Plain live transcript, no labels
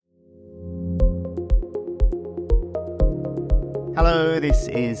Hello, this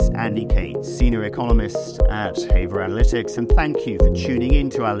is Andy Cates, Senior Economist at Haver Analytics, and thank you for tuning in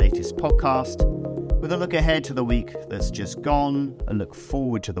to our latest podcast with a look ahead to the week that's just gone, a look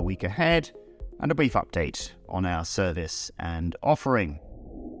forward to the week ahead, and a brief update on our service and offering.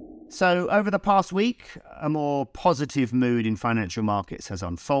 So, over the past week, a more positive mood in financial markets has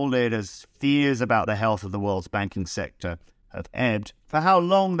unfolded as fears about the health of the world's banking sector have ebbed. For how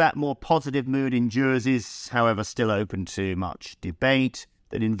long that more positive mood endures is, however, still open to much debate.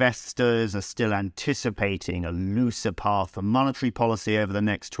 That investors are still anticipating a looser path for monetary policy over the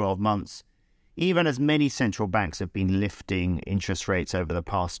next 12 months, even as many central banks have been lifting interest rates over the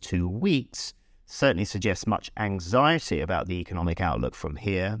past 2 weeks, certainly suggests much anxiety about the economic outlook from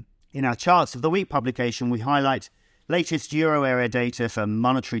here. In our Charts of the Week publication, we highlight latest euro area data for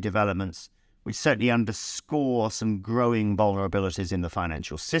monetary developments, which certainly underscore some growing vulnerabilities in the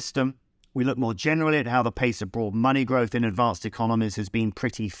financial system. We look more generally at how the pace of broad money growth in advanced economies has been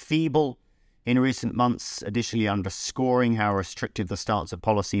pretty feeble in recent months, additionally underscoring how restrictive the stance of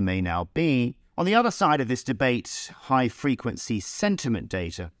policy may now be. On the other side of this debate, high-frequency sentiment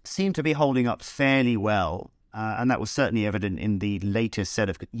data seem to be holding up fairly well, and that was certainly evident in the latest set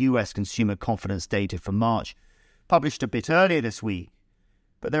of US consumer confidence data for March, published a bit earlier this week.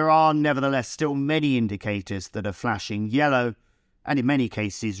 But there are nevertheless still many indicators that are flashing yellow, and in many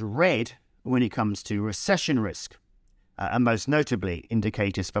cases red, when it comes to recession risk, and most notably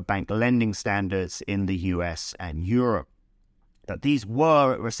indicators for bank lending standards in the US and Europe. That these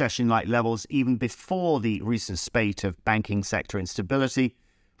were at recession-like levels even before the recent spate of banking sector instability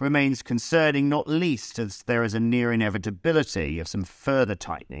remains concerning, not least as there is a near inevitability of some further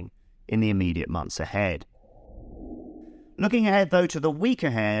tightening in the immediate months ahead. Looking ahead, though, to the week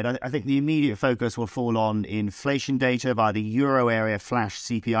ahead, I think the immediate focus will fall on inflation data by the euro area flash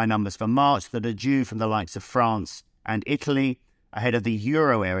CPI numbers for March that are due from the likes of France and Italy ahead of the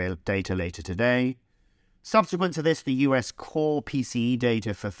euro area data later today. Subsequent to this, the US core PCE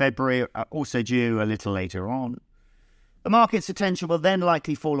data for February are also due a little later on. The market's attention will then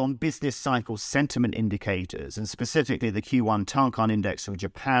likely fall on business cycle sentiment indicators, and specifically the Q1 Tankan index from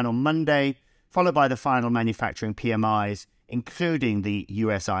Japan on Monday, followed by the final manufacturing PMIs, including the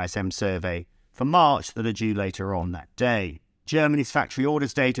US ISM survey for March that are due later on that day. Germany's factory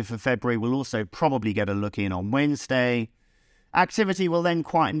orders data for February will also probably get a look in on Wednesday. Activity will then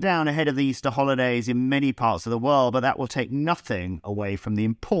quieten down ahead of the Easter holidays in many parts of the world, but that will take nothing away from the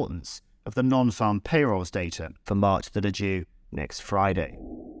importance of the non-farm payrolls data for March that are due next Friday.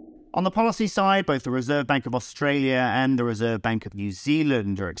 On the policy side, both the Reserve Bank of Australia and the Reserve Bank of New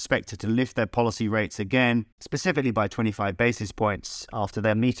Zealand are expected to lift their policy rates again, specifically by 25 basis points after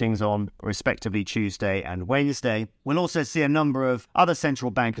their meetings on respectively Tuesday and Wednesday. We'll also see a number of other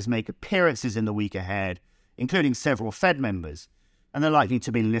central bankers make appearances in the week ahead, including several Fed members, and they're likely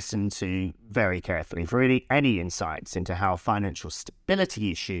to be listened to very carefully for any insights into how financial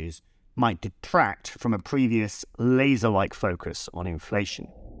stability issues might detract from a previous laser-like focus on inflation.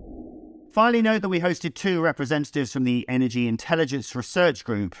 Finally, note that we hosted 2 representatives from the Energy Intelligence Research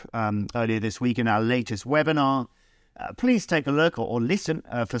Group earlier this week in our latest webinar. Please take a look or listen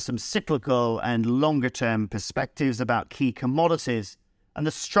for some cyclical and longer-term perspectives about key commodities and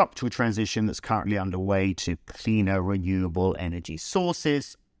the structural transition that's currently underway to cleaner, renewable energy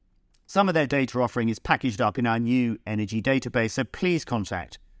sources. Some of their data offering is packaged up in our new energy database, so please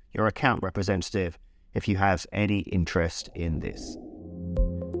contact your account representative if you have any interest in this.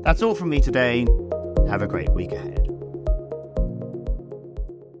 That's all from me today. Have a great week ahead.